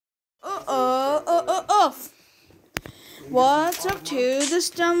What's up to this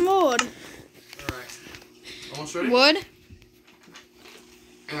damn wood? Alright. Almost ready? Wood?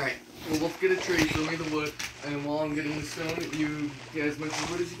 Alright. We'll both get a tree, throw me the wood, and while I'm getting the stone, you get as much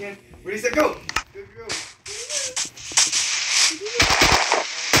wood as you can. Ready, set, go! Go, go, go.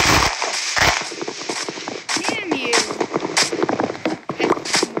 Damn you!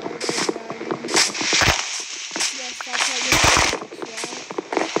 Yes, that's how you works, right?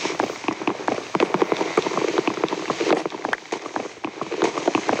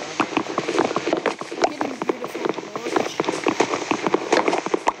 I'm getting beautiful porch.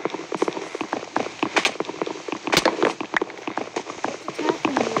 What's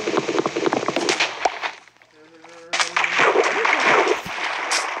attacking you?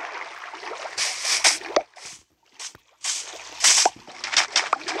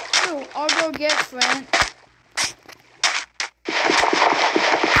 Oh, I'll go get Flint.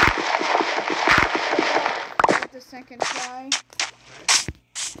 With the second try.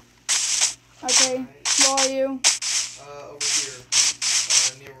 Okay, where are you? Over here.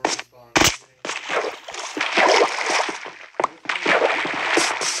 Near where we spawn.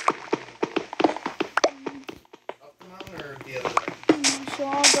 Up the mountain or the other way? So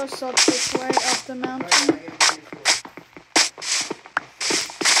I'll go up this way, up the mountain.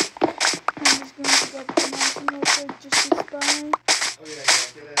 I'm just going to go up the mountain real quick just to spy. Oh yeah,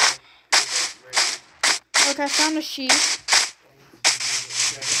 get it. Right. Okay, I found a sheep.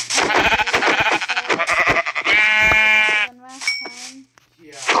 Than last time.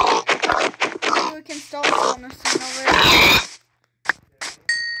 Yeah. So we can start bonusing already.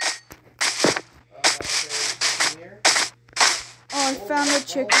 Okay, here. Oh, I found a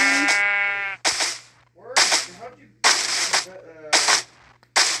chicken. Where? How'd you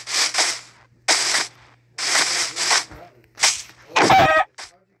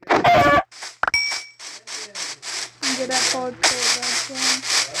I'm good at parkour, that's one.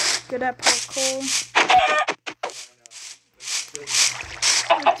 Good at parkour.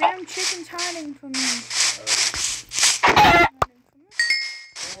 The damn chicken's hiding from me.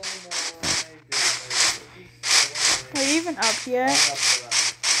 Are you even up yet?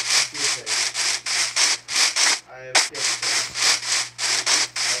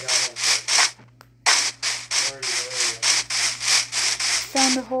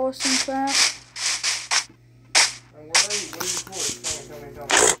 Found a horse and crap.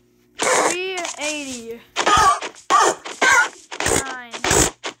 380. 9.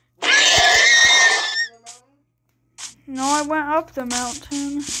 No, I went up the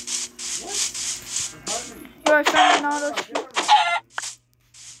mountain. Oh, I found another.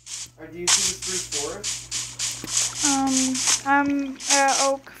 Do you see the spruce forest? I'm at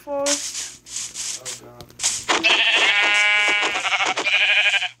oak forest. Oh god.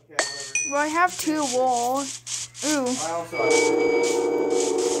 Well, I have 2 walls. Ooh. I also have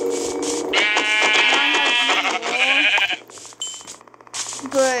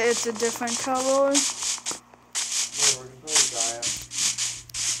But it's a different color.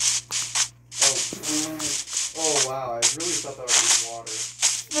 Oh wow, I really thought that was water.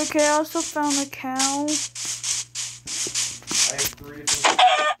 Okay, I also found a cow. I have 3 different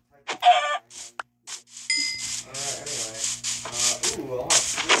types of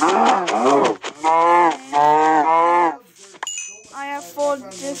I have 4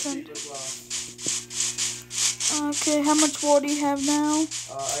 different. Okay, how much wool do you have now?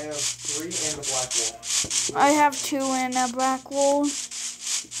 I have 3 and a black wool. I have 2 and a black wool.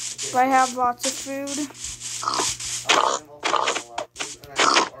 But I have lots of food.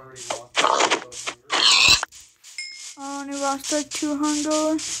 I only lost like 2 hunger. I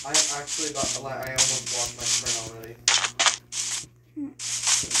almost lost my sprint already.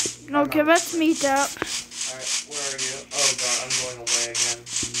 Okay, let's meet up. Alright, where are you? Oh god, I'm going away again.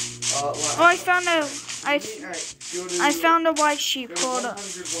 Oh, I found a white sheep. Hold up.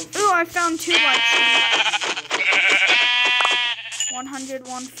 Ooh, I found 2 white sheep. 100,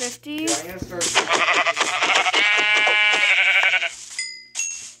 150. Yeah, I'm gonna start.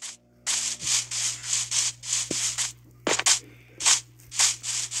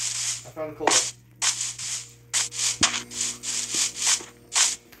 I found coal.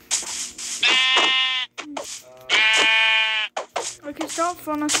 Okay, stop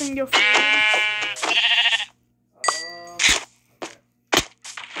furnishing your food.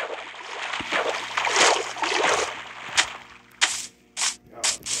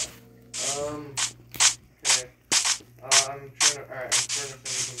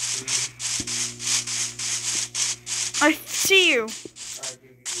 I see you. Okay,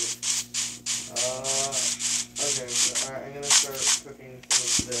 so alright, I'm gonna start cooking some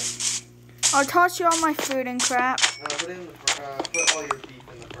of this. I'll toss you all my food and crap. Put all your beef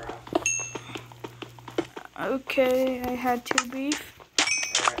in the crap. Okay, I had 2 beef.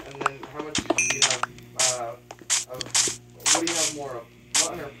 Alright, and then how much do you have, what do you have more of?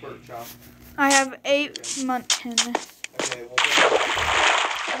 Mutton or pork chop? I have 8 mutton. Okay, well,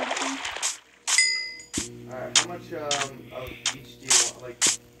 alright, how much, of each do you want? Like,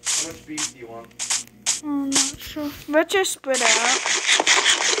 how much beef do you want? I'm not sure. Let's just split it out.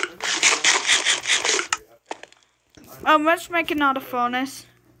 Oh, let's make another furnace.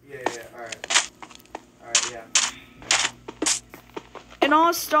 Yeah, alright. Alright, yeah. It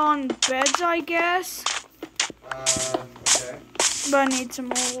all start on beds, I guess. Okay. But I need some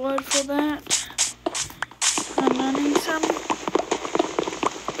more wood for that. And I need some.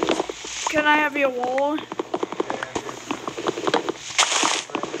 Can I have your wool?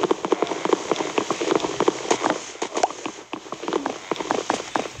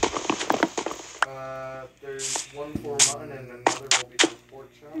 There's one for mutton and another will be for pork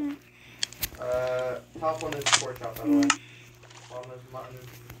chop. Top one is pork chop, by the way. Bottom is mutton.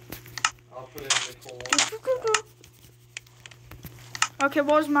 I'll put it in the coal. Okay,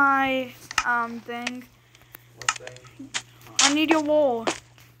 what's my thing? What thing? I need your wool.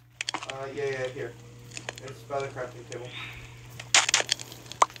 Yeah, here. It's by the crafting table.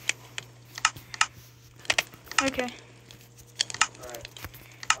 Okay. Alright.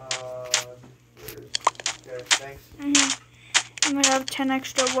 Okay, thanks. And I have 10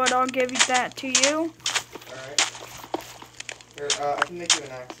 extra wood. I'll give that to you. Alright. Here, I can make you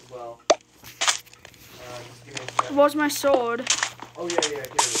an axe as well. Just give me a second. What's my sword? Oh, yeah, here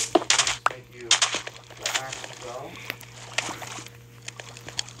it is. I'll just make you the axe as well.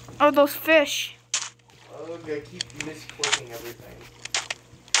 Oh, those fish. Okay, keep misclicking everything.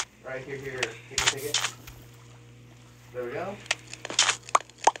 Right, here. Take it. There we go.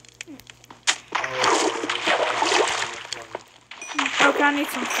 Okay, I need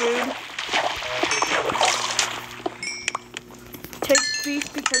some food. Take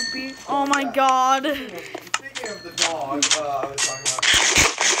beef because beef. Oh my god. Speaking of the dog, I was talking about.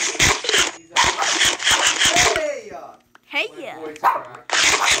 Hey! My voice cracked.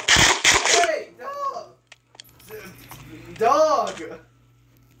 Hey, dog! Dog!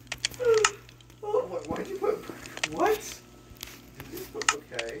 Oh, why'd you put... What? Did you put...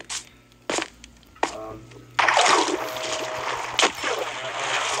 Okay.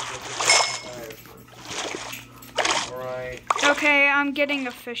 Alright. Okay, I'm getting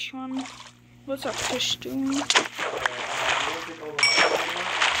a fish one. What's a fish doing?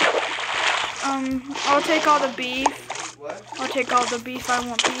 I'll take all the beef. What? I'll take all the beef. I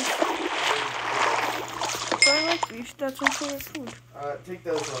want beef. But I like beef. That's my favorite food. Take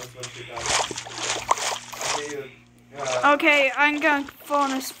those ones once you're done. I'll get you, okay, I'm gonna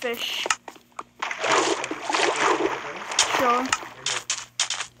furnace fish. Sure.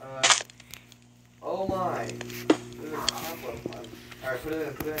 Oh my. There's a template one. Alright, put it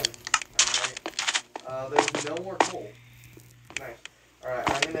in. Alright. There's no more coal. Nice. Alright,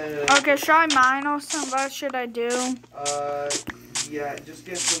 I'm gonna... Okay, should I mine or something? What should I do? Yeah, just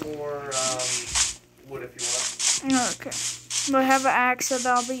get some more, wood if you want. Okay. But I have an axe, so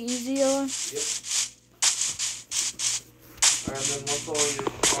that'll be easier. Yep. Alright, then once all your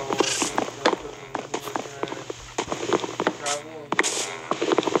followers are cooking, then we're gonna travel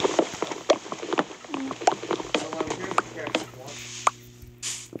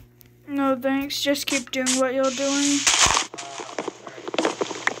and No thanks, just keep doing what you're doing.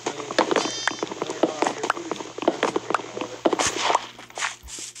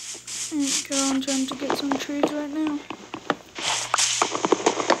 Okay, I'm trying to get some trees right now.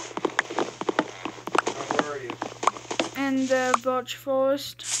 where are you? In the birch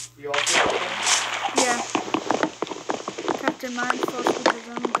forest. You also have one? Yeah. Captain mine first because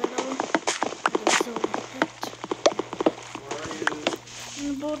I'm better. Where are you? In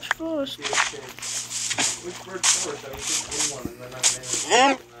the birch forest. Okay. Which birch forest? I was just in one and then I'm in it. Now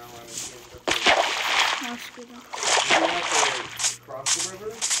I'm in the That's good. Do you want to cross the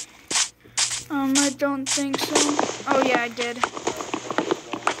river? I don't think so. Oh yeah, I did.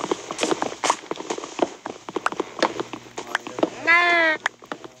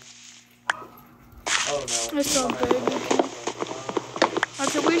 Oh no. It's so big.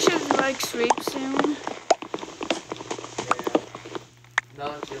 Okay, we should like sleep soon. Yeah.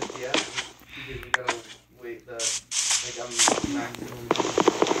 Not just yet. Because you gotta wait the maximum.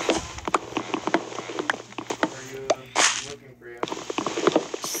 What are you looking for? You?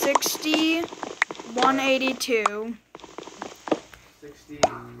 60, 182. 60, 82.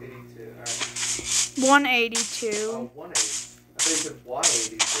 Alright. 182. Oh, 180. I thought you said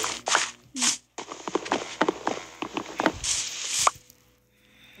Y82.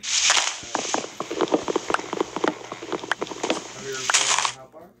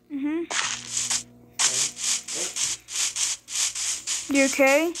 You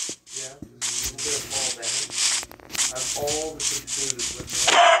okay? Yeah, just a little bit of fall damage. I have all the six food is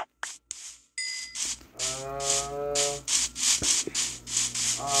missing.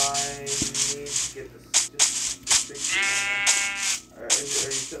 I need to get this. Just fix it. Are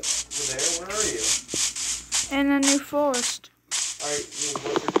you still over there? Where are you? In the new forest. Alright, well,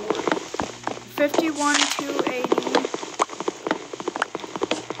 what's your score? 51 to 80.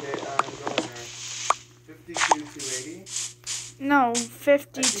 Okay, I'm going there. 52 to 80? No,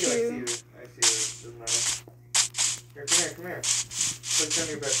 52. I see you. Doesn't matter. Here, come here. Click on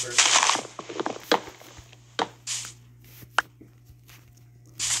your bed first.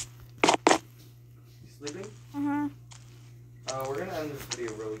 You sleeping? Uh-huh. We're gonna end this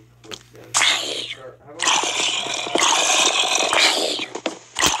video really quick then. How about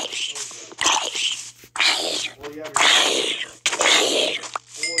well, you have your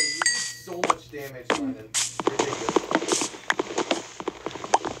boy, you did so much damage, Lennon. Ridiculous.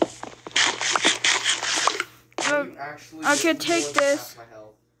 You actually Okay, take this. My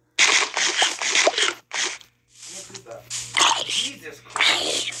health. How much is that? Jesus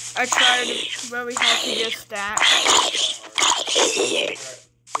Christ. I tried really hard to get stacked. Alright, take your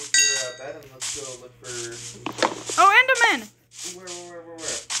bed and let's go look for... Oh, Enderman! Where?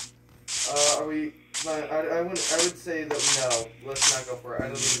 Are we... I would say that no. Let's not go for it. I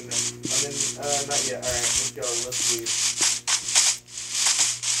don't even know. Not yet. Alright, let's go. Let's leave.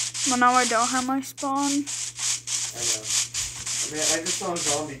 Well, now I don't have my spawn. I know. I mean, I just saw a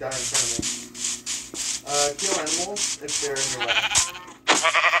zombie die in front of me. Kill animals if they're in your way.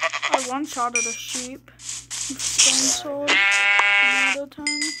 I one-shotted a sheep. Stone sword. Another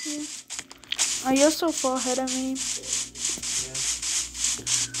time here. Oh, you're so far ahead of me. Yeah.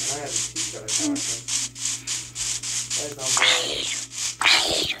 And I have a sheep that I found.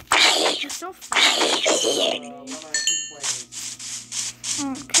 You're so far.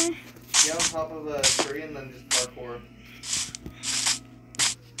 Okay. Get on top of a tree and then just parkour.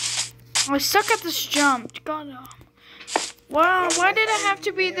 I suck at this jump. God. Wow, why did it have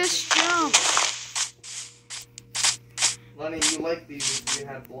to be this jump? Lenny, you like these if you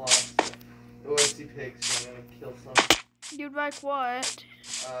had blocks. Oh, I see pigs, so I'm gonna kill some. You'd like what?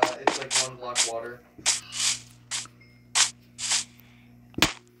 It's like 1 block water.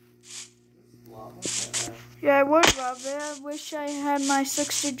 Yeah, I would love it. I wish I had my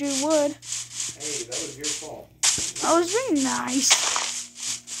 6-degree wood. Hey, that was your fault. I was being nice.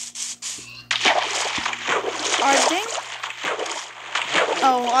 I think.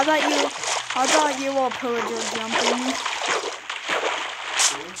 Oh, I thought you were pillager jumping.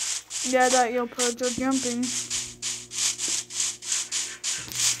 Yeah, I thought you were pillager jumping.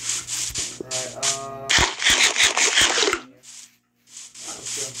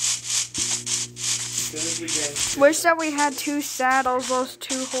 Wish that we had 2 saddles, those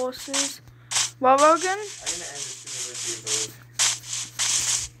 2 horses. Well, Logan? I'm gonna end as soon as I see a village.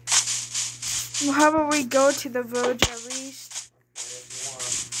 Well, how about we go to the village at least? If you want.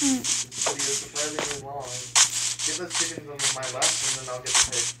 This video is surprisingly long. Get those chickens on my left, and then I'll get the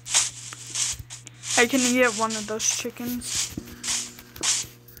pig. I can get one of those chickens.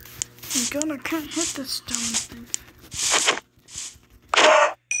 Oh God, I can't hit this dumb thing.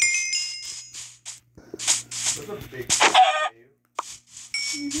 That's a big value.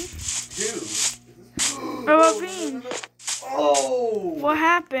 2. Oh, Ravine. Oh! What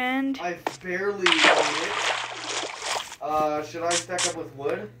happened? I barely made it. Should I stack up with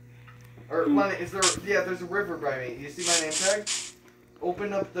wood? Or, is there... Yeah, there's a river by me. You see my name tag?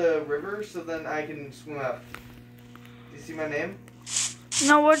 Open up the river so then I can swim up. Do you see my name?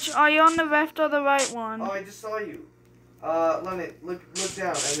 No, which... Are you on the left or the right one? Oh, I just saw you. Lenny, look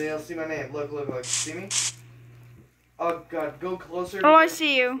down and then you'll see my name. Look. See me? Oh, God. Go closer. Oh, I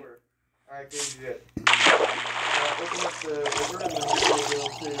see you. Alright, good, you good. Open up the river and then we'll be able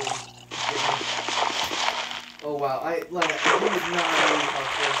to... Oh, wow. Lenny, you would not believe how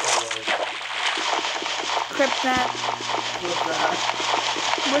close I was. Clip that.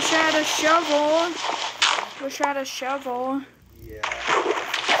 Wish I had a shovel. Yeah.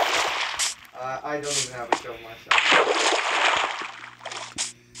 I don't even have a shovel myself.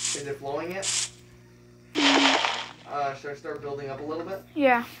 Is it flowing yet? Should I start building up a little bit?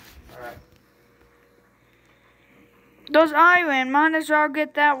 Yeah. Alright. Those iron, might as well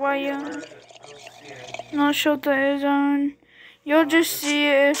get that while you... I don't see it. Not sure what that is on. You'll just see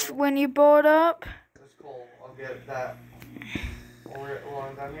it when you board up. That's cool. I'll get that while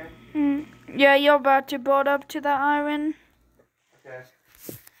I'm down here. Yeah, you're about to board up to the iron. Okay.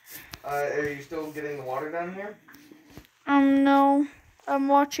 Are you still getting the water down here? No. I'm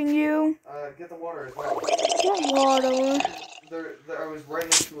watching you. Get the water as well. What water? I was right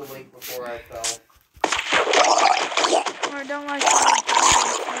next to a lake before I fell. I don't like how it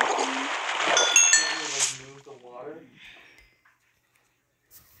Can't you like move the water?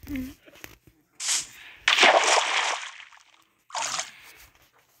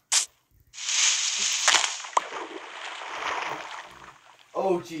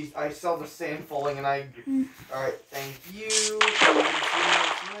 Oh jeez, I saw the sand falling and I. Alright, thank you.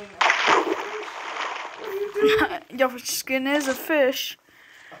 What are you doing? Your skin is a fish.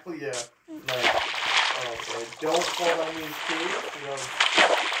 Oh yeah. Nice. Oh, okay. Don't fall down these caves.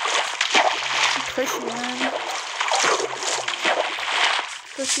 Push you in.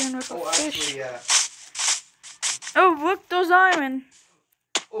 Push you in with a fish. Actually, yeah. Oh, look, those iron.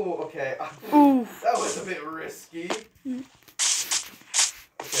 Oh, okay. Ooh. That was a bit risky.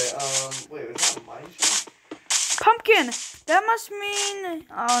 Okay, wait, was that a mine shaft? Pumpkin! That must mean...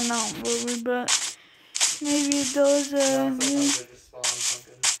 Oh, no, really, but... Maybe those, No, sometimes I just spawn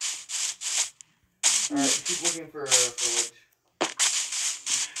pumpkins. Alright, keep looking for village.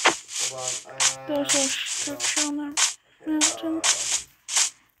 Hold on, There's a structure on that mountain.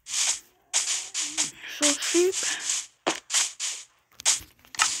 So sheep.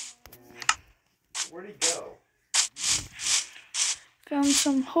 Where'd he go? Found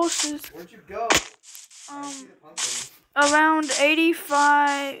some horses. Where'd you go? Around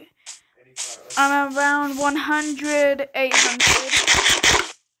 85. I'm around 100, 800.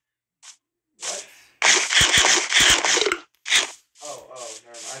 What? Oh,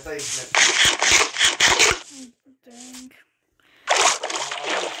 never mind. I thought you meant. Dang. I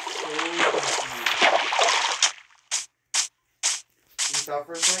was so confused. Can you stop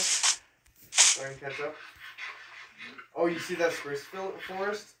for a sec? So I can catch up? Oh, you see that spruce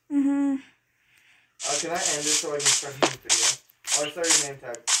forest? Mm-hmm. Can I end it so I can start the video? Oh, I saw your name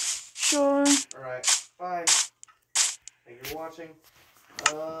tag. Sure. Alright, bye. Thank you for watching.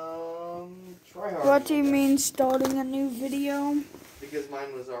 Tryhard. What do you mean starting a new video? Because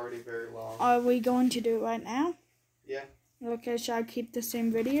mine was already very long. Are we going to do it right now? Yeah. Okay, shall I keep the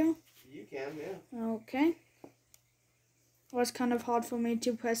same video? You can, yeah. Okay. Well, it's kind of hard for me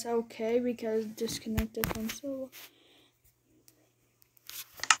to press OK because disconnected from server.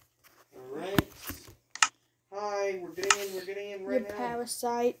 Alright. Hi, we're getting in right now. Your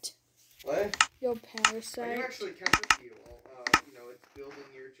parasite. What? Your I parasite. do actually catch up to you all. It's building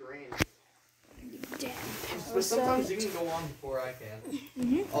your terrain. Damn But parasite. sometimes you can go on before I can.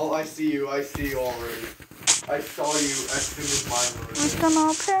 Mm-hmm. I see you already. I saw you as soon as mine was. What's going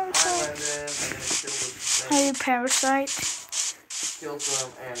on, parasite? Hi, Landon. I'm gonna kill this thing. Hey, parasite. Kill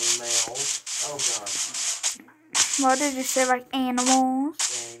some animals. Oh god. What did you say, like animals?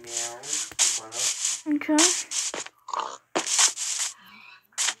 Animals. Okay.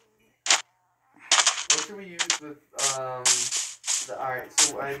 What should we use with alright,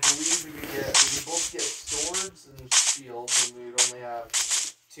 so I believe we can both get swords and shields and we would only have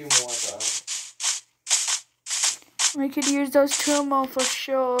 2 more though. We could use those 2 more for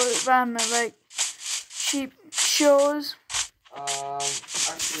sure. Like sheep shows.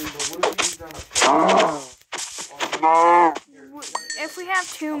 Actually, but what if we use them If we have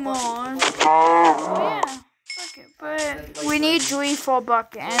 2 more. Yeah. Okay, but we need 3 for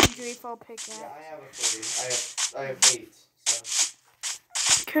bucket and 3 for pickaxe. Yeah, I have a 3. I have 8. So.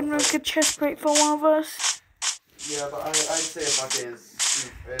 Could make a chest plate for one of us. Yeah, but I'd say a bucket is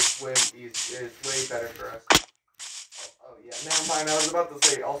way better for us. Oh yeah, never mind. I was about to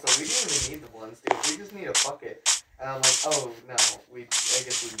say also we didn't even need the flint steel. We just need a bucket. And I'm like, oh no, I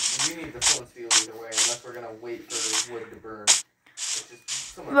guess we need the flint steel either way, unless we're gonna wait for wood to burn.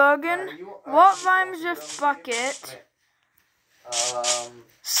 Logan, what rhymes with bucket?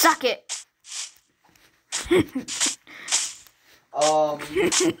 Suck it. Alright,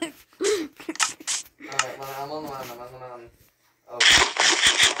 I'm on. Oh.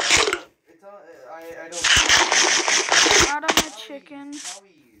 I don't. Out of my chicken.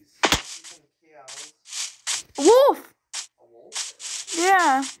 Wolf! A wolf?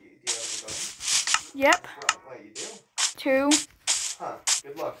 Yeah. Do you have any bones? Yep. Wait, you do? 2. Huh,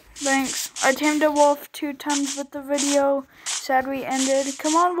 good luck. Thanks. I tamed a wolf 2 times with the video. Sadly ended.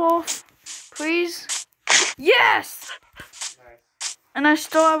 Come on, wolf. Please. Yes! Nice. And I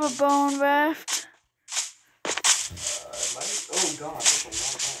still have a bone left. Oh god, that's a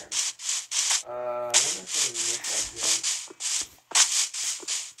lot of iron. I wonder if I can make that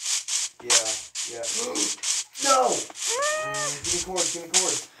Yeah. No! Give me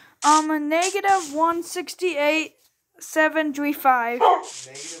cord. Negative 168, 735.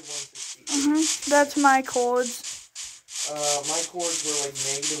 Negative 168. That's my chords. My chords were like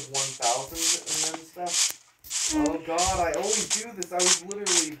negative 1,000 and then stuff. Oh god, I always do this. I was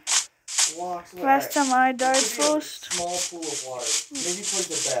literally blocks away. Last time I died first. A small pool of water. Maybe towards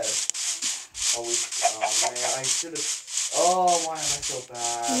the bed. Oh man, I should have. Oh, why am I so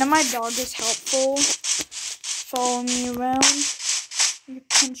bad? You know my dog is helpful. Follow me around. You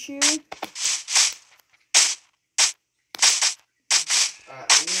pinch you. I'm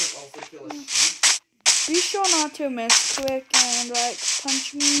gonna also kill a sheep. Be sure not to miss quick and like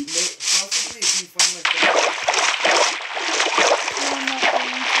punch me. Possibly if you find my phone. I'm not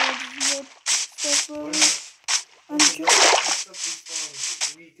going towards the stuff really. I'm just.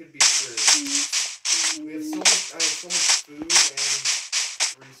 We could be screwed. We have so much. I have so much food and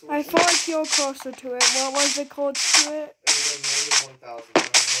resources. I feel like you're closer to it. What was it called to it? It was like -1,000. I'm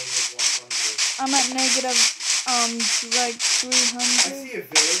at -100. I'm at negative, like 300. I see a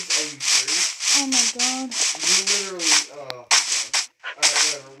village. Are you serious? Oh my god. You literally. Oh.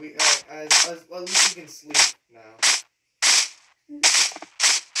 Whatever. We. At least we can sleep now.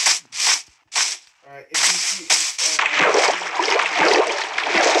 All right. If you see.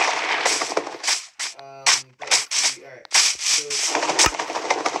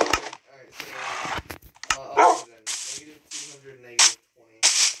 Alright, so I'll do then. -200, -20.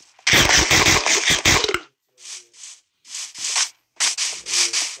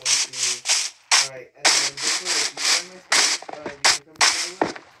 Alright, and then this way, if you find my stuff, you can come to the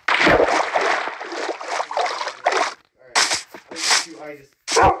way. Alright, I just.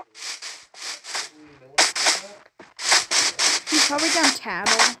 He's probably done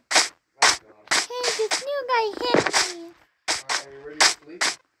tattle. Hey, this new guy hit me. Are you ready to sleep?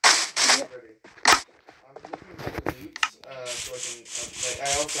 Yep. Ready. I'm looking for loot, so I can, I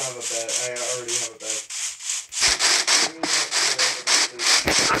also have a bed. I already have a bed.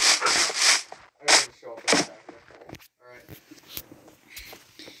 I gotta show off the back. Alright.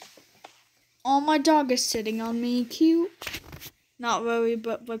 Oh, my dog is sitting on me. Cute. Not really,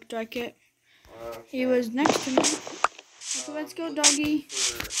 but looked like it. Okay. He was next to me. Okay, let's go, doggy.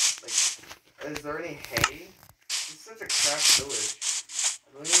 Is there any hay? It's such a crap village.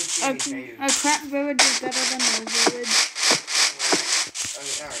 I don't even see any hay. A crap village is better than no village. I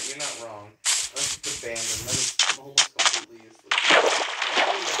mean, alright, you're not wrong. That's just abandoned. That is almost completely useless.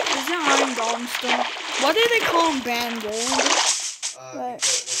 Is there iron golem still? What do they call them? Abandoned?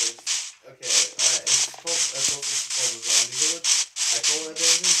 It's also called the zombie village. I call it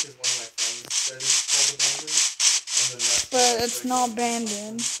abandoned because one of my friends said it's called abandoned. And then that's but it's not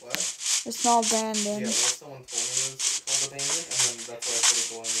abandoned. What? It's not abandoned. Yeah, well, someone told me it was called abandoned, and then that's why I started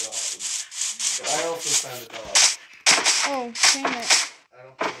going it off. But I also found a dog. Oh, dang it. I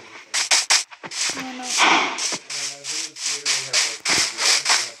don't have anything. No, no. And then I think it's literally have like 2 bread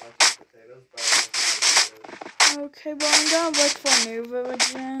and a bunch of potatoes, but I don't think potatoes. Okay, well, I'm gonna look for a new village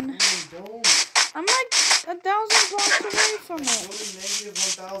then. Don't. I'm like 1,000 blocks away from it. Go to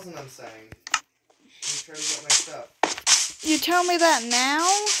 -1,000, I'm saying. And try to get my stuff. You tell me that now?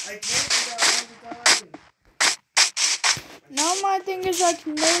 I can't do that all the time. Now my thing is like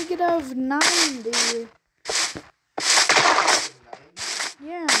 -90. 90?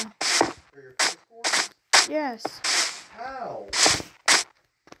 Yeah. For your first course? Yes. How?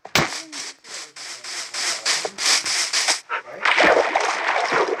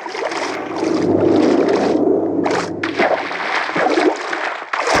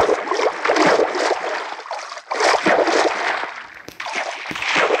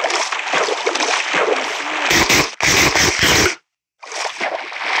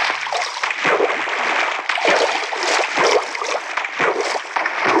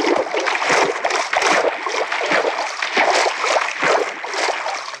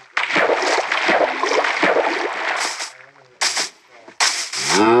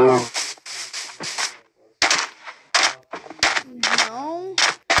 No.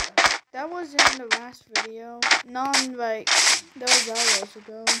 That was in the last video. Not like those hours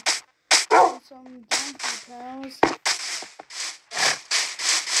ago. Some donkey cows.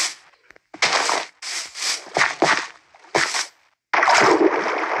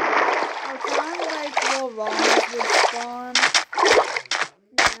 I kind of like little llamas would spawn.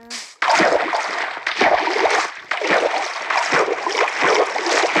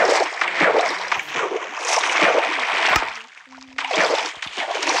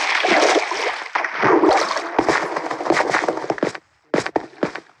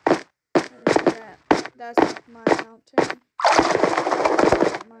 Yeah. That's my mountain.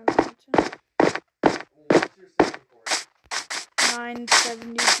 My mountain. What's your second course?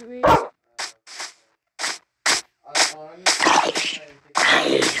 973.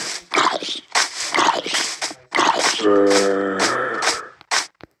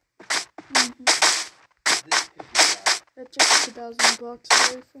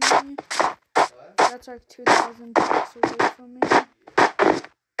 blocks away from me. What? That's like 2,000 blocks away from me.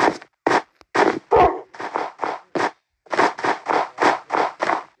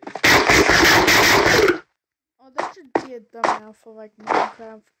 Oh, that should be a thumbnail for like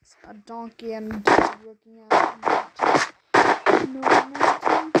Minecraft. A donkey and a dog looking at a mountain. No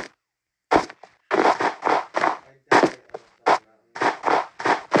mountain.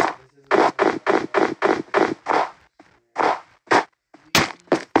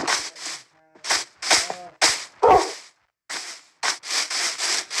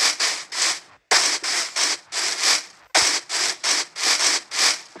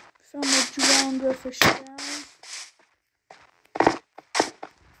 Found a drowned with a shell.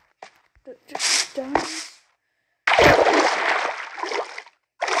 That just dies.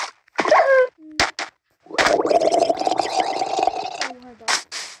 Oh my god.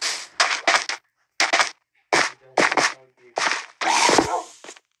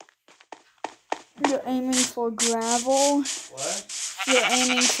 You're aiming for gravel. What? You're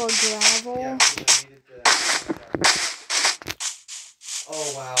aiming for gravel. Yeah, because I needed to.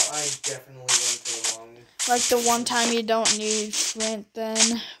 Oh wow, I definitely went to the wrong. Like the one time you don't need flint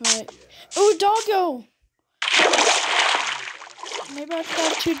then, right? Yeah. Ooh, doggo! Maybe I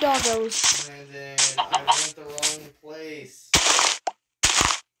found 2 doggos. Brandon, I went the wrong place.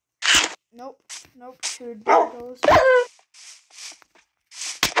 Nope, 2 doggos.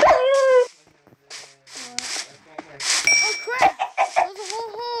 Oh crap! There's a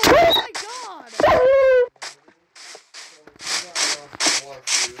whole hole! Oh my god!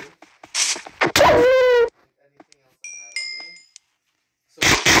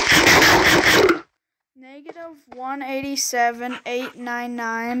 Negative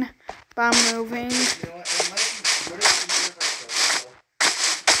 187,899 by moving. You know what? It might be. What if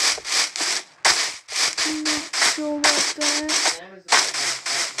I'm not sure about that.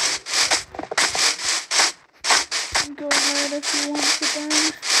 Go ahead if you want to then.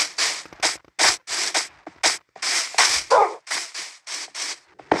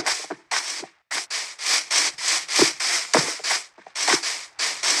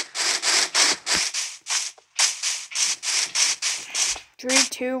 Three,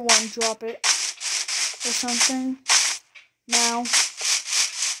 two, one, drop it. Or something. Now.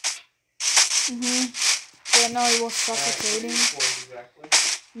 Yeah, no, it was suffocating.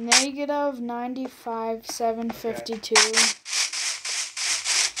 Negative 95,752.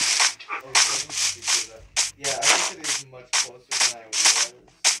 Yeah, I think it is much closer than I was.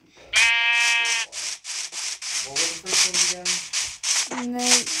 What was the first one again?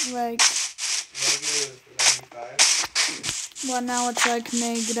 Negative 95. Well, now it's like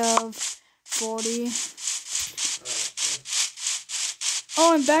negative 40.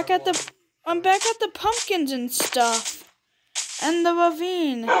 Oh, I'm back at the pumpkins and stuff. And the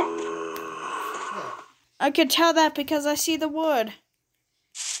ravine. I could tell that because I see the wood.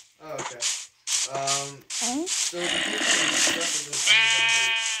 Oh, okay. Oh? So the stuff is in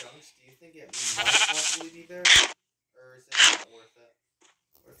chunks. Do you think it might possibly be there? Or is it not worth it?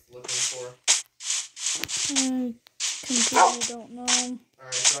 Worth looking for? I completely don't know.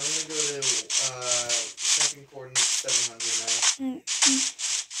 Alright, so I'm gonna go to, second coordinate 700 now.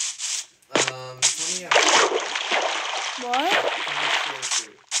 Tell me out. What?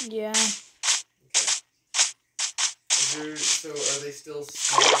 Yeah. Okay. So are they still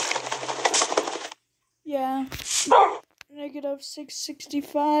small? Yeah. Negative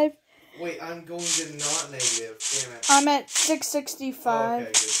 665. Wait, I'm going to not negative. Damn it. I'm at 665. Oh,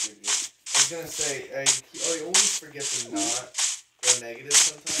 okay, good. I was gonna say, I always forget to not go negative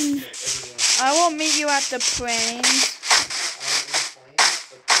sometimes. I will meet you at the plains.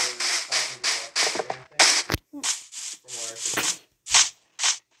 Oh,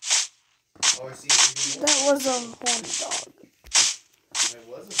 I see. That was a horn dog. It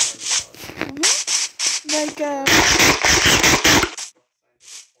was a horn dog. Like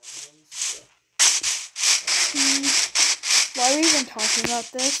why are we even talking about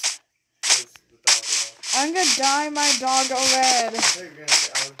this? I'm gonna dye my dog red. I'm gonna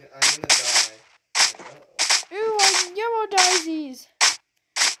die. Ooh, yellow daisies.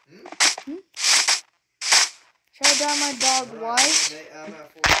 Should I dye my dog white? I'm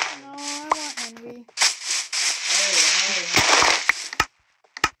at 14. No, I want Henry. Hey.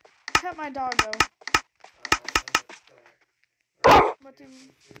 Pet my doggo. What do you...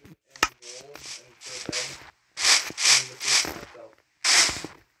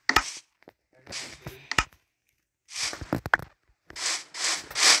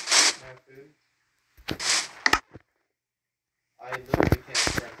 I literally can't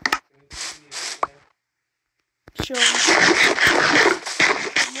sprint. Can we continue this way? Sure.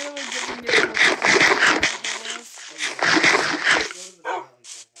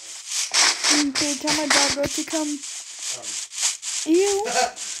 tell my doggo to come? Ew.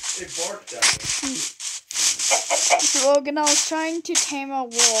 It barked at me. So Logan, I was trying to tame a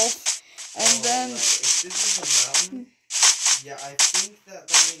wolf, and then. Right. If this is a mountain, yeah, I think that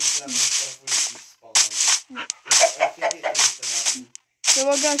means that my stuff would despawn. I think it is the mountain. So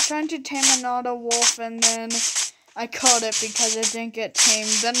Logan, I was trying to tame another wolf, and then I killed it because it didn't get tamed.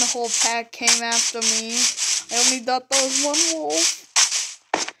 Then the whole pack came after me. I only thought there was one wolf.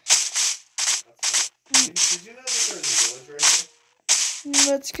 Did you know that there's a village right here?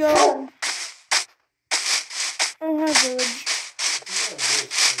 Let's go. Oh, hi, village.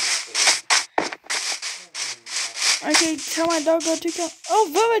 Okay, tell my doggo to come. Oh,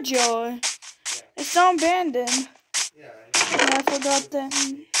 villager. Yeah. It's not abandoned. Yeah, I forgot that.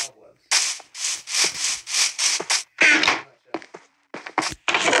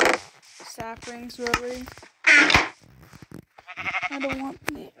 Saplings, really. I don't want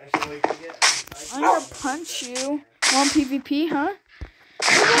it. I'm gonna punch you. Want PvP, huh?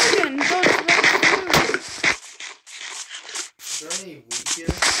 Logan, go to the food. Is there any wheat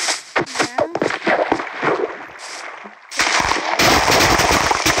here? Yeah.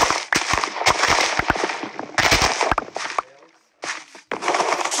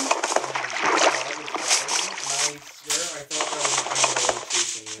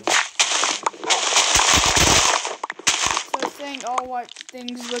 All white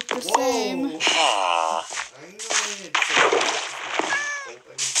things look the same.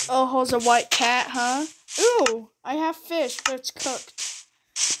 Oh, here's a white cat, huh? Ooh, I have fish, but it's cooked.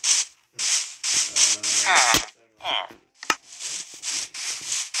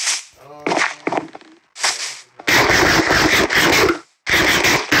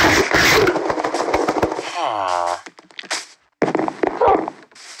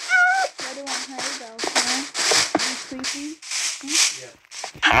 Why do you want hay though, huh? Are you creepy? Yeah.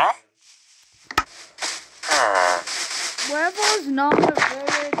 Wherever is not the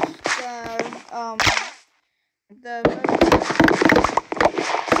village, the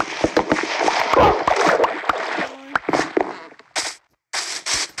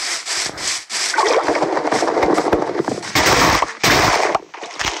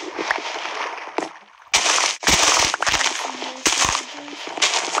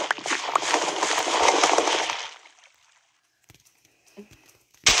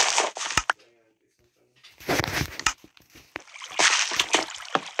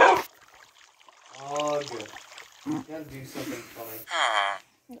Oh, good. Gotta do something funny.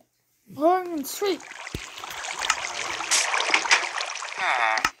 Long sweet.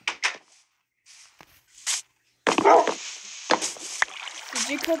 Did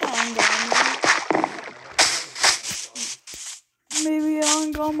you cook ongama? Maybe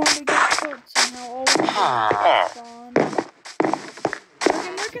ongama to get cooked somehow. Oh, fun.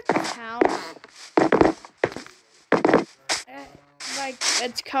 Look at this house. Like,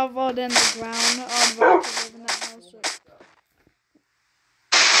 it's covered in the ground. I'd like to live in that house.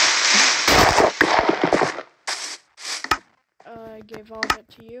 I gave all of it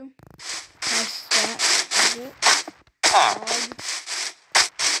to you. Nice stat. Is it? Dog.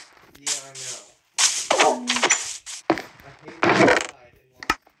 Yeah, I know. I hate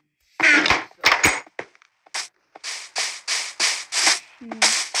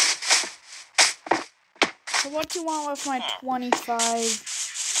So what do you want with my 25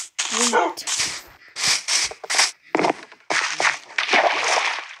 wheat?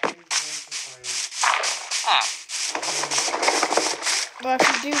 Well, if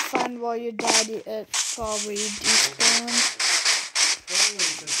you do find while you're dead, it's probably despawned. Probably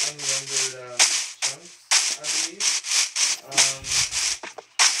some unrendered chunks, I believe.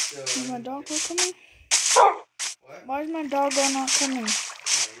 Is my doggo coming? What? Why is my doggo not coming?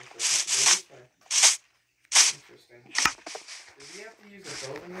 Interesting. Did we have to use a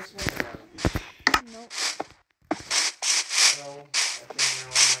boat in this one or not? Nope. Well, I think now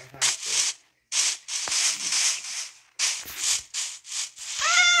I might have to.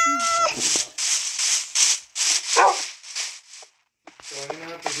 So I'm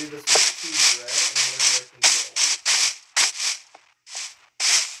gonna have to do this with 2 bread and whatever I can kill.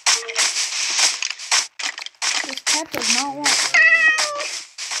 This cat does not want.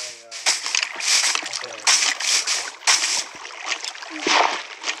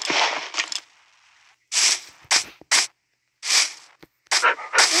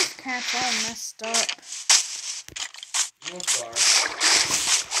 This cat's all messed up. No star.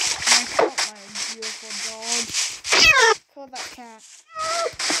 And I killed my beautiful dog. Kill that cat.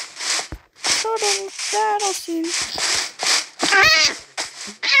 Total battle scene.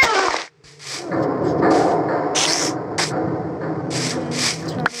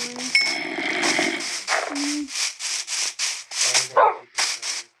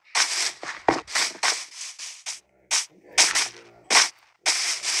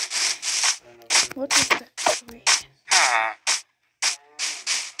 What is that? Wait.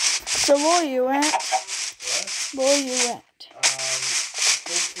 So where are you at? What? Where are you at?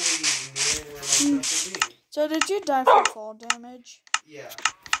 Hopefully near where my stuff will be. So did you die from fall damage? Yeah.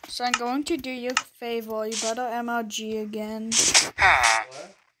 So I'm going to do you a favor. You better MLG again.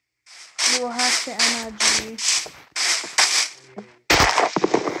 What? You will have to MLG. What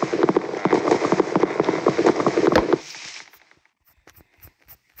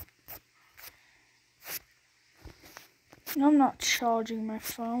do you mean? I'm not charging my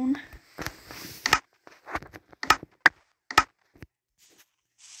phone.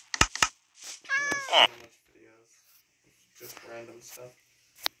 So much videos. Just random stuff.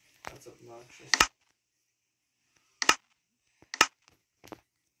 That's obnoxious.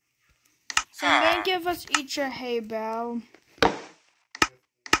 So I'm gonna give us each a hay bow. Wait,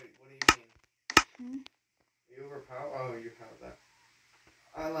 what do you mean? Hmm? You overpower? Oh, you have that.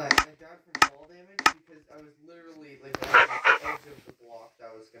 I died from fall damage because I was literally like on the edge of the block that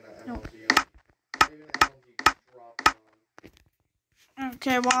I was gonna MLG on. Even the MLG dropped on.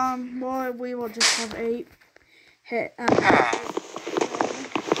 Okay, well, we will just have 8 hit. One block.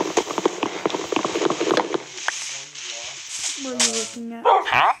 What are you looking at?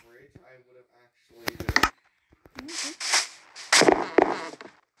 Bridge, I would have actually just.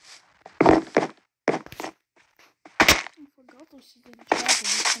 I forgot this is a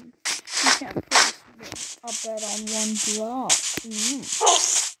dragon. You can't put a bed on one block.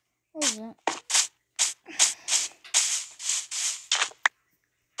 What is that?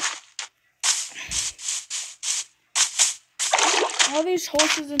 All these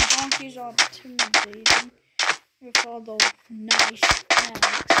horses and donkeys are intimidating with all those nice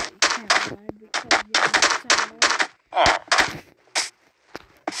packs that you can't ride because you're in the saddle.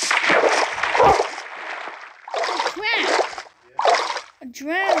 Oh crap! A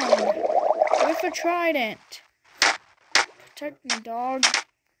drown with a trident. Protect me, dog.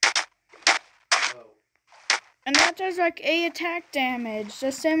 Oh. And that does like 8 attack damage,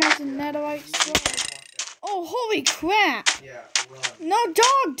 the same as the netherite sword. Oh, holy crap! Yeah, run. No,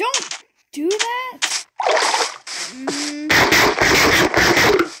 dog, don't do that.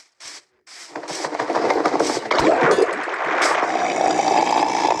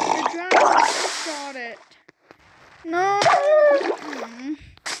 The dragon shot it. No.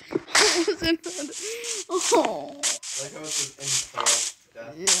 Oh. Like how it says impaled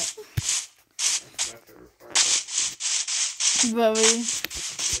death. Yeah. That's my favorite part. Very.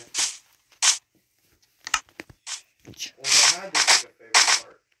 Well, I had to pick a favorite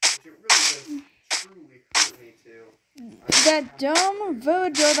part, which it really does truly hurt me too. That dumb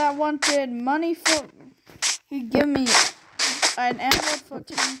villager that wanted money for... He gave me an emerald for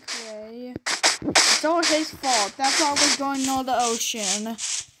 10k. It's all his fault. That's why we're going near the ocean.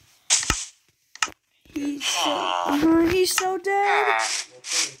 He's so dead. Well,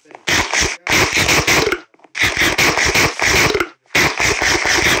 funny thing.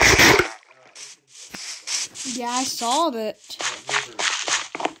 Yeah, I saw it.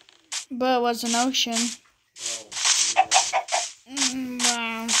 But it was an ocean.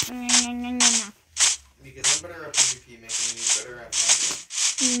 Wow. Because I'm better at PvP, making me better at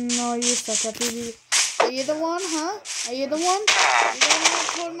hunting. No, you suck at PvP. Are you the one, huh? Are you the one? You the one that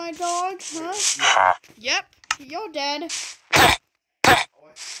killed my dog, huh? Yep, you're dead. Oh, I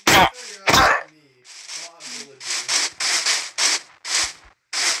figured out me. Not villaging.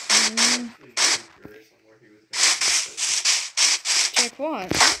 Actually, curious on where he was going to Check what?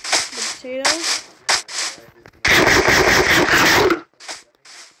 The potatoes?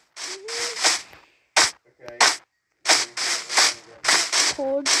 Okay.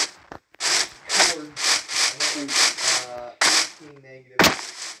 Cold. 18 negative.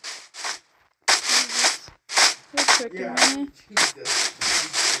 You're tricking me. Jesus.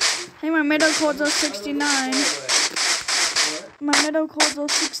 Hey, my middle codes are 69. My middle codes are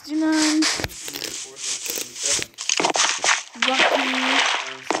 69. Lucky.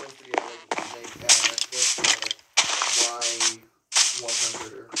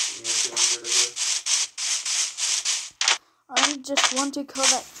 I just want to kill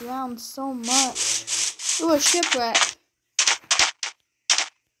that drown so much. Ooh, a shipwreck.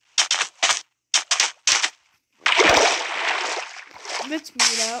 Let's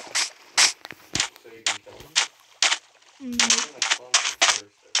meet up. So you can kill him?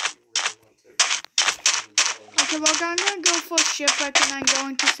 Okay, well, I'm gonna go for a shipwreck and I'm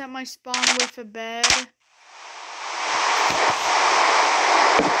going to set my spawn with a bed.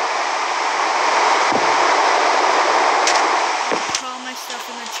 Put all my stuff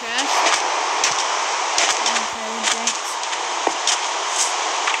in the chest. Okay, thanks.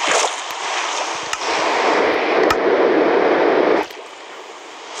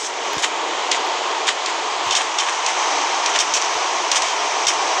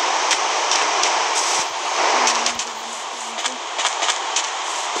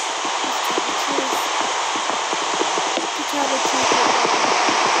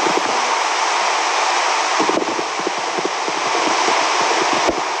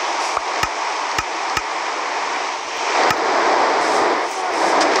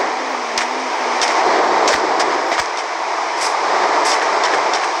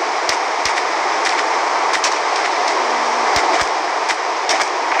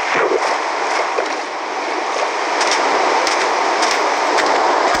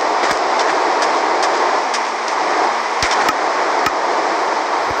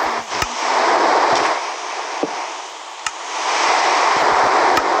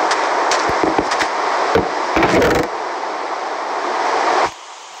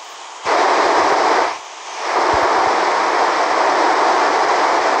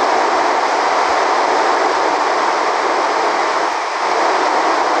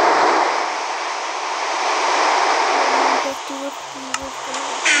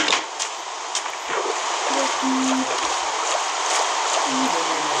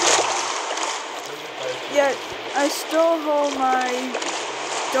 Yeah, I still hold my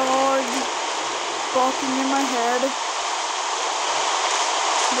dog barking in my head.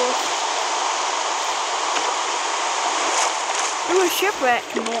 Look. Ooh, a shipwreck.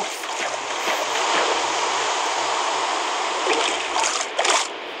 North.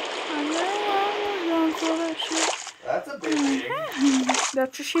 I know I was going for that shit. That's a big thing.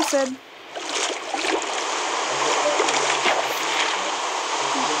 That's what she said.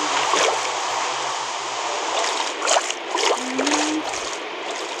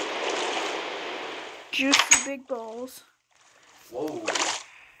 Juicy big balls. Whoa.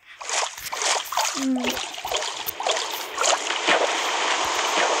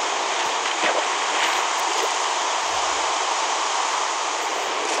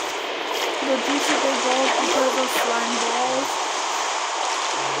 The juicy big balls because of slime balls.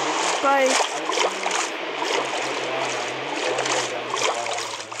 Bye.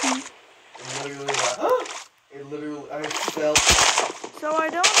 It literally, I felt. So I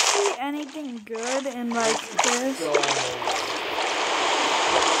don't see anything good in like this.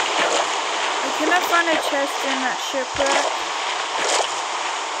 Can I find a chest in that shipwreck?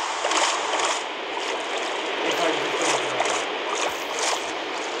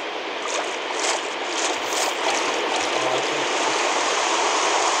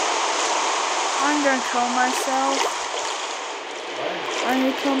 I'm gonna kill myself. I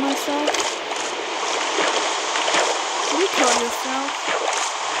need to kill myself. You kill yourself.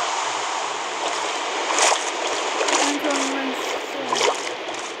 I'm killing myself.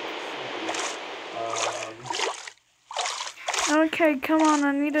 Okay, come on,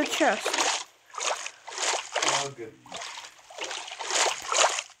 I need a chest. Oh, good.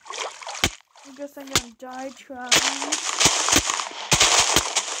 I guess I'm gonna die trying.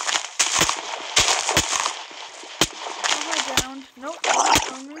 Down. Nope,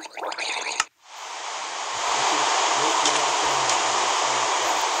 don't on me.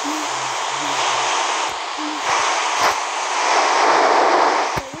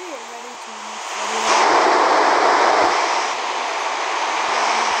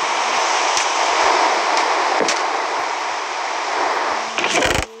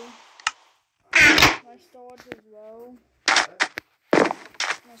 My storage is low.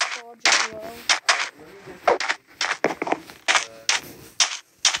 My storage is low.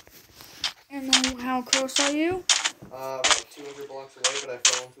 And then how close are you? About 200 blocks away, but I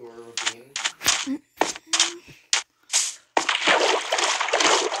fell into a ravine.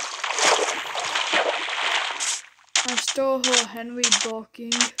 I still hear Henry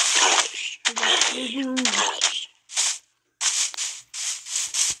barking.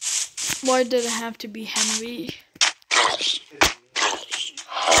 Why did it have to be Henry?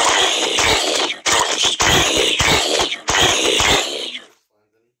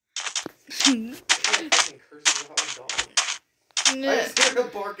 I just hear him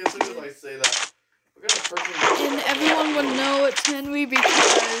bark as soon as I say that. And everyone would know it's Henry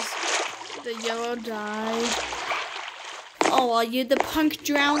because the yellow died. Oh, are you the punk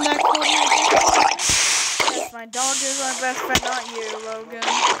drowned that killed my dog? Yes, my dog is my best friend, not you, Logan.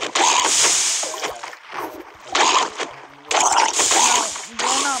 No,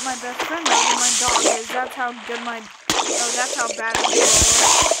 you're not my best friend, Logan. My dog is. That's how good my... Oh, that's how bad it is.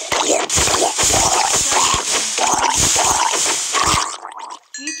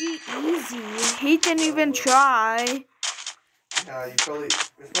 GG easy. He didn't even try. Yeah, it's probably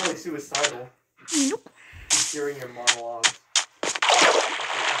suicidal. Nope. He's hearing your monologues.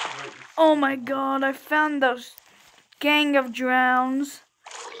 Oh my god, I found those gang of drowns.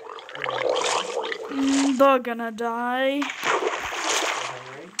 They're gonna die.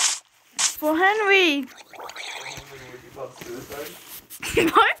 For Henry. For Henry would be called suicide?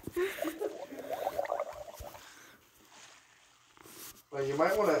 What? Well, you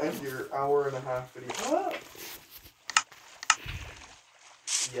might want to end your hour-and-a-half video. Ah!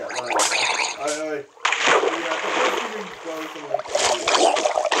 Yeah, like, yeah,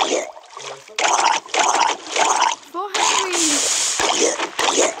 For Henry.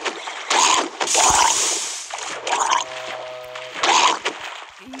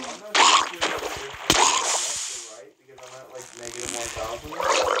 I'm not sure if that's right, because I'm at like -1,000.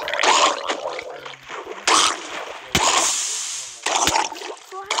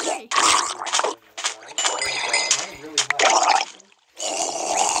 For Henry.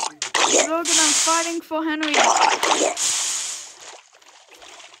 Logan, I'm fighting for Henry.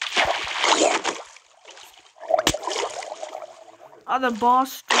 The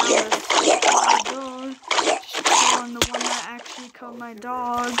boss drowned. Oh my god. Just killing the one that actually killed my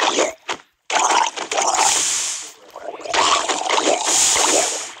dog.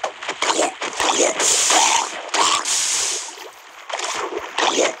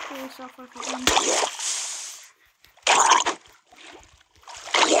 Yourself like a one.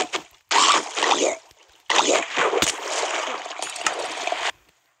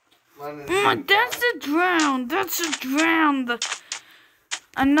 That's a drown. That's a drown.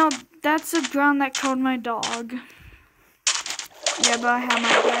 I know that's a drown that killed my dog. Yeah, but I have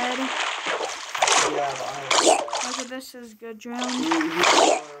my bed. Yeah, but I have Okay, this is good drown.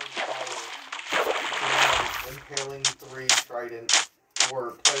 Impaling 3 trident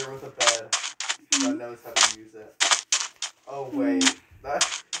or player with a bed that knows how to use it. Oh wait, that.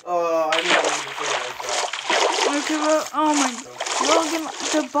 Oh, I didn't mean to say it like that. Okay, well, oh my. Logan,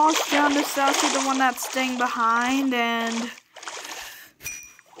 the boss drowned is actually the one that's staying behind, and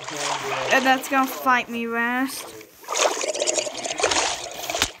that's gonna fight me last.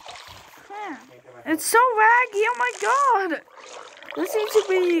 It's so laggy. Oh my god! This seems to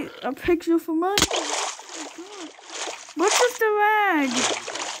be a picture for mine. What's with the lag?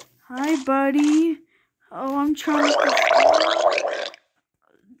 Hi, buddy. Oh, I'm trying to.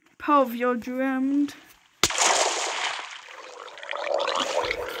 Pov, you're drowned.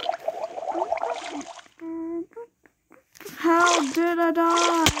 How did I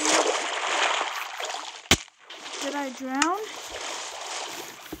die? Did I drown?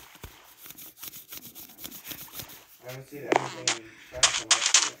 I haven't seen anything trying to come up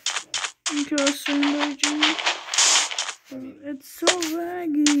yet. Okay, it's so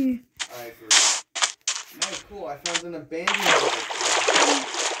laggy. I agree. Oh, cool. I found an abandoned village.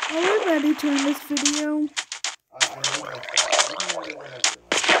 Are we ready to end this video? I know that.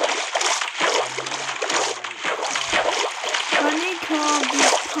 I need to call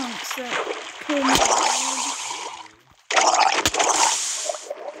these punks that killed my dog.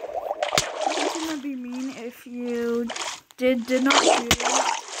 It's gonna be mean if you did not do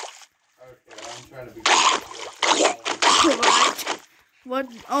that. Okay, I'm trying to be Right. What?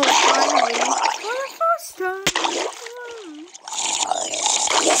 Oh, finally. For the first time.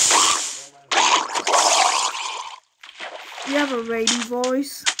 You have a lady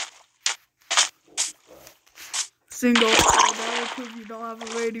voice. Single. That will prove you don't have a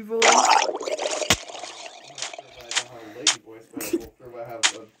lady voice. I'm not sure if I don't have a lady voice, but I will prove I have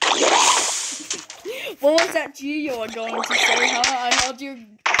a... What was that G you were going to say, huh? I heard you...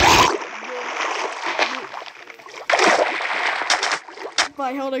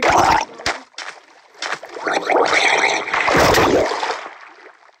 I held a gun.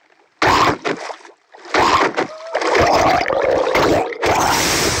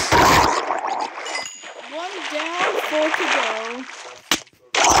 One down, 4 to go.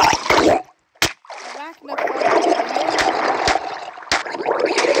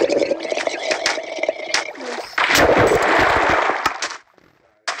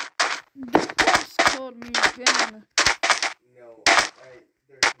 This called me again. No,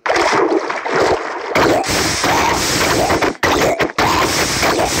 there's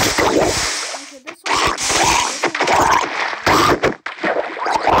Okay, this one.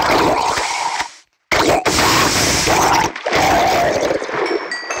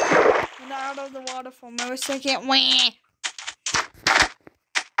 And out of the water for a second. Wah.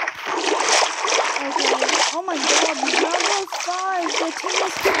 Okay. Oh my god, level 5. The team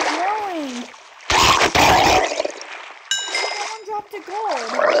is keep growing. Someone dropped a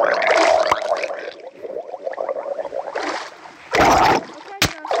gold.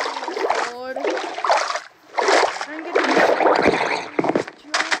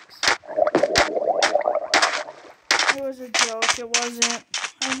 It was a joke, it wasn't.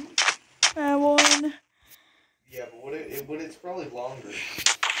 I won. Yeah, but it's probably longer. We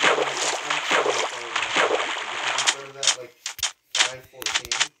started at like 5:14,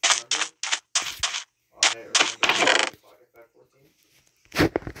 remember? I remember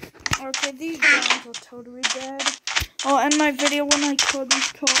 5:14. Okay, these drowns are totally dead. I'll end my video when I kill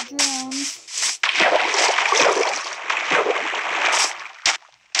these cold drowns.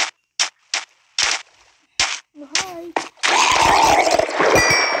 Oh, hi.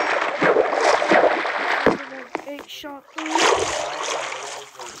 8-shot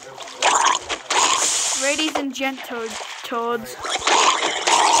ladies and gentle toads.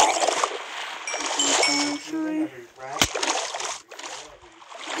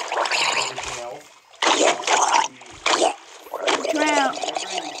 Drown.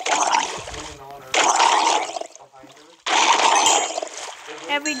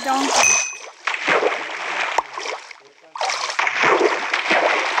 Every donkey.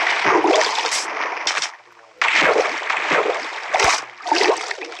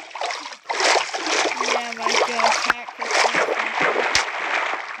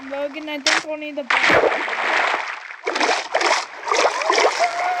 Rogan. I think we'll need the ball.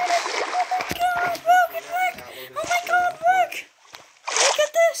 Oh my god, look! Look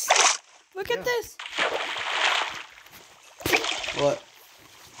at this! Look at this! What?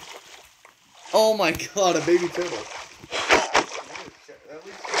 Oh my god, a baby turtle. At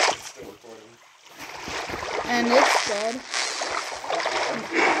least it's still recording. And it's dead.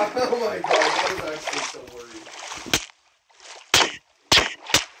 Oh my god, I was actually so worried.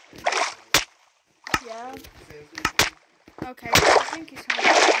 Yeah. Okay, thank you so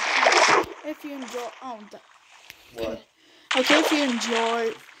much. If you enjoy, What? Okay, if you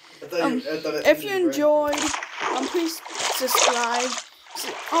enjoyed, if you enjoyed, please subscribe.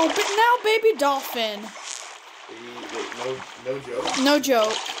 Oh, but now baby dolphin. Wait, no joke? No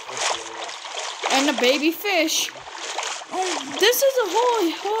joke. And a baby fish. Oh, this is a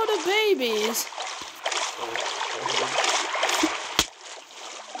whole horde of babies.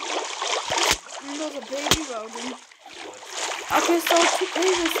 And there's a baby Rogan. Okay, so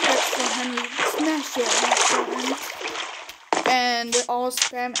please respect for Henry. Smash it, button. And I'll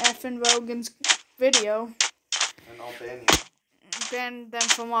spam F and Rogan's video. And I'll ban you. Ban them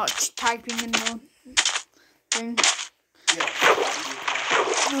from what? Typing in the thing. Yeah.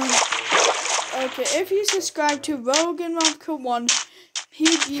 Okay, if you subscribe to Rogan Vodka 1, he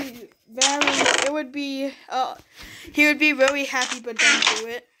would be really happy, but don't do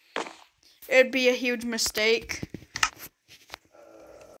it. It'd be a huge mistake.